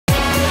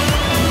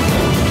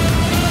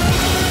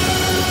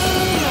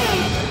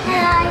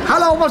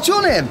Hello, what's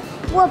your name?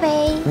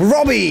 Robbie.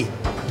 Robbie.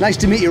 Nice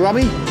to meet you,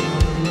 Robbie.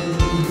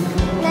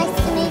 Nice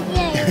to meet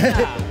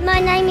you. My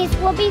name is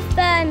Robbie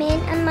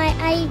Firmin and my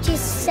age is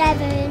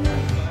 7.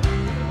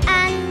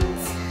 And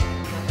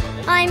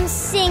I'm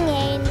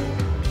singing.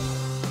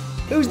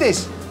 Who's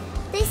this?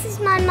 This is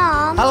my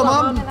mum. Hello,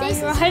 Mum. This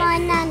is my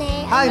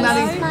nanny. Hi, and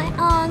Nanny. This is my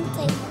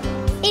auntie.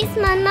 It's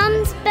my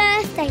mum's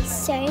birthday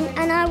soon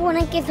and I want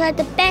to give her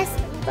the best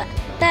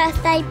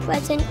birthday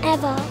present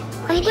ever.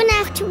 I'm going to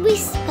have to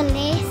whisper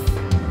this.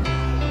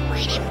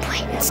 We're in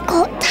Britain's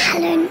Got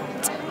Talent.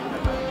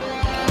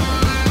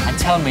 And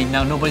tell me,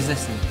 now nobody's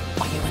listening,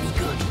 are you any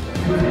good?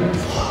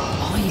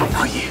 Are you?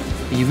 Are you?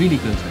 Are you really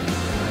good?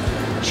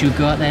 Should we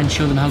go out there and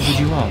show them how good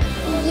you are?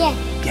 Yeah.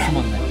 Come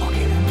on then.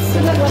 Okay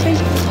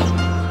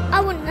then.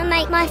 I want to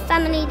make my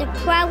family the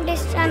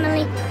proudest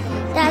family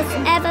there's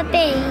ever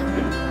been.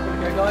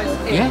 Okay, guys.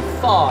 Yeah?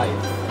 5,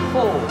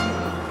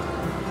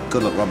 4.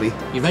 Good luck, Robbie.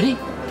 You ready?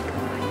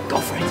 Go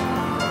for it.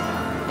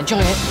 Enjoy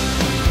it.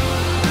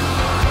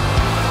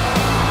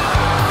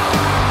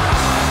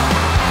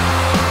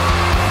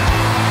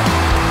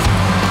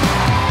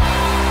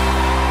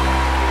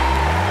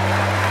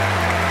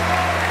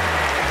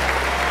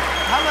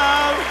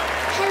 Hello.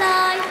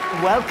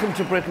 Hello, Welcome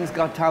to Britain's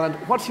Got Talent.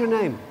 What's your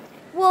name?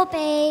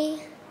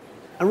 Robbie.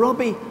 And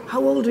Robbie,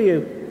 how old are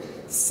you?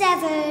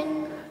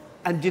 7.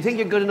 And do you think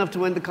you're good enough to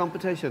win the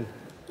competition?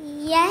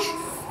 Yes.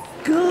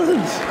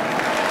 Good.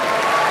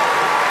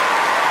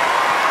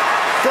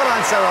 Good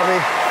answer,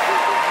 Robbie.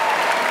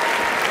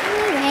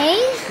 Really?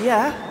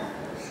 Yeah.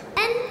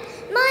 And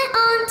my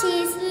auntie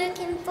is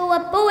looking for a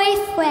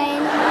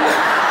boyfriend.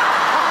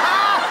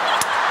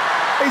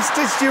 He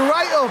stitched you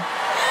right up.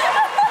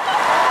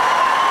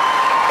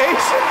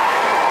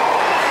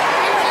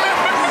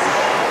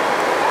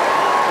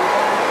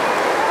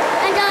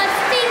 And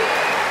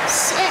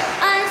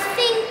I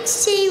think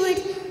she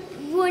would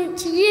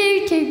want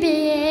you to be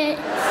it.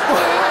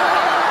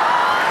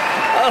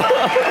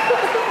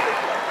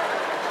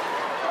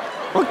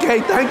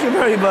 Okay, thank you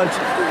very much.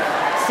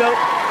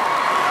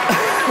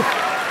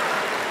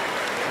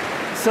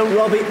 So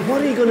Robbie,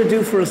 what are you going to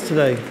do for us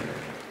today?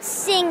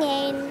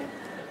 Singing.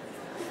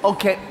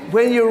 Okay,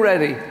 when you're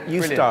ready,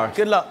 you start.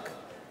 Good luck.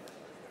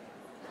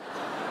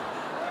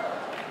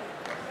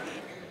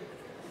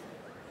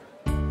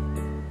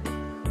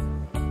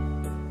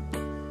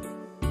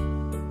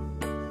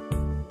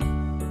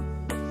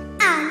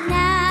 And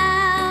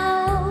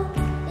now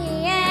the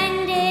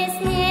end is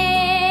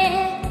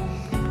near,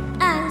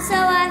 and so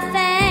I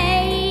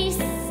face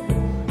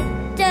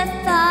the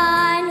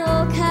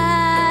final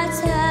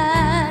curtain.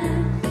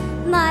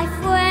 My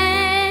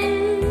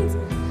friend,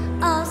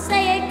 I'll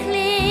say it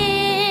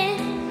clear,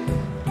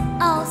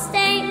 I'll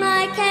state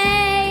my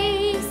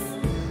case,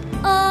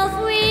 of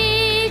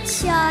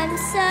which I'm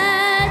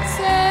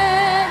certain.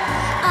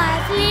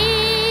 I've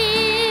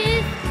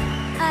lived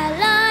a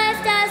life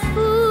that's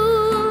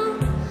full.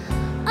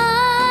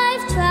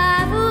 I've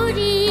travelled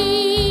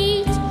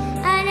each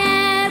and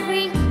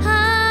every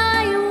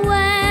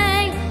highway,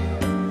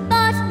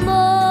 but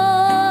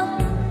more,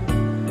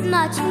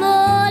 much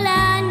more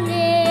than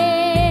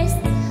this,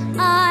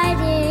 I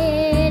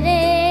did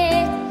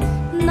it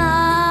my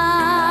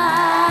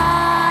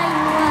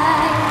way.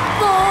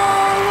 For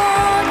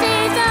what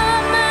is a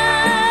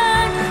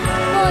man?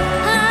 What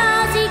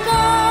has he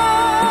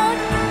got?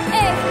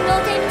 If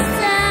not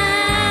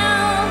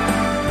himself,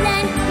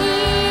 then he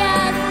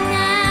has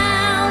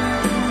now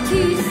to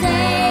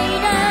say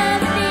the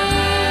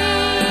things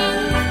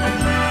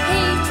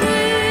he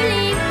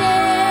truly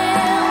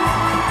feels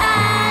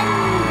and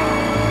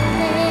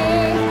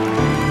live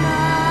my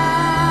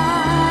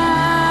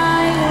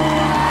way.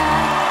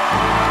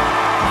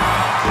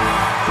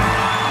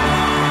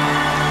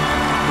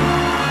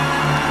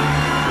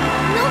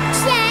 Not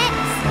yet.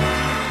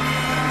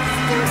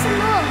 Still some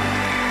more.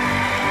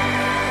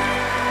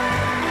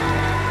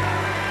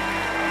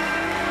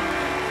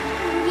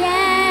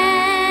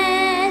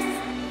 Yes,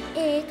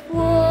 it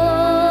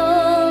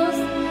was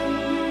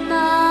my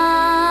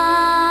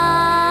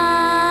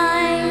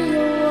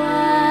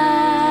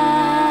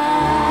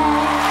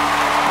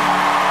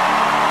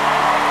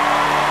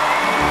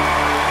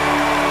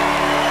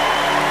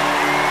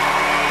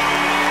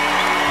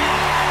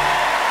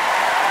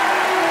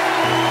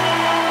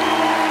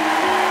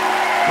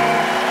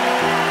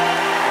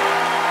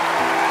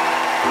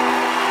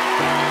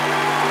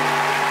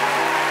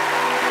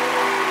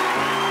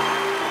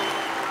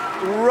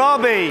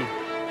Robbie,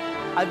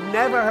 I've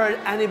never heard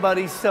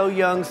anybody so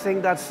young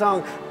sing that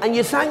song, and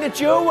you sang it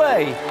your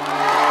way.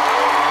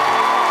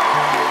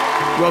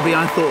 Robbie,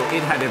 I thought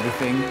it had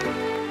everything.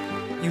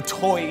 You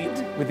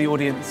toyed with the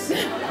audience.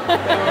 They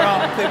were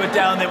up, they were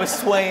down, they were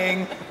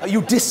swaying.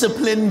 You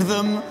disciplined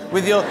them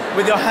with your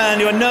hand.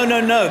 You were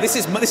no. This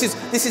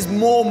is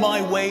more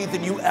my way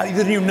than you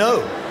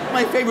know.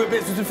 My favourite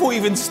bit was before you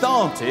even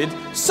started,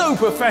 so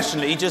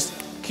professionally, just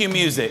cue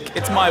music.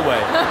 It's my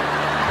way.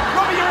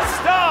 Robbie, you're a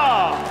star.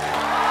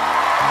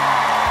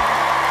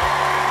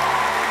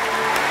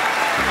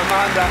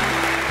 Amanda.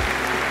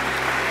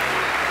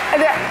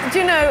 Do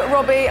you know,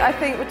 Robbie, I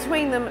think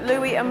between them,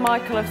 Louis and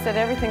Michael have said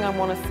everything I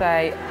want to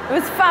say. It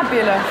was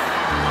fabulous.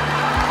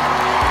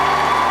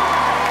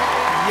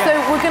 Yes. So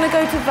we're going to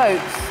go to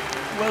votes.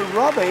 Well,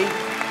 Robbie,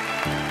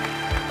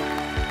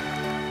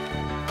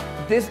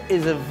 this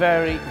is a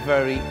very,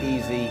 very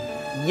easy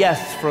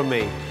yes from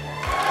me.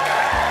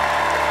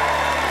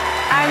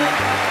 And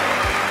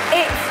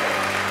it's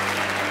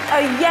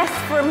a yes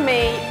from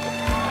me.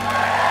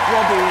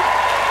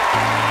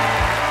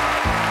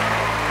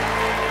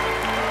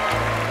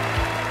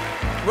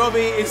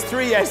 Robbie, it's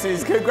 3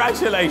 yeses.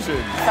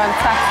 Congratulations.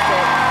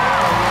 Fantastic.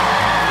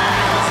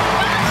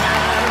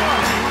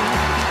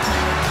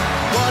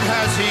 What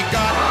has he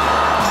got?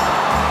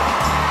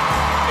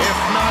 If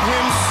not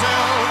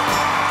himself,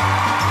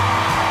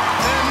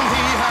 then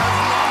he has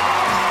not.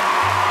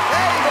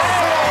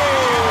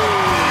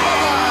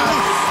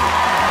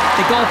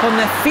 They got up on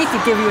their feet to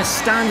give you a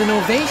standing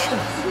ovation.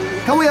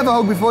 Can we have a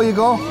hug before you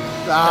go?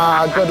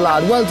 Ah, good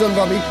lad. Well done,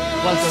 Robbie.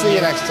 Well done, See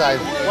you next time.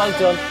 Well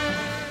done.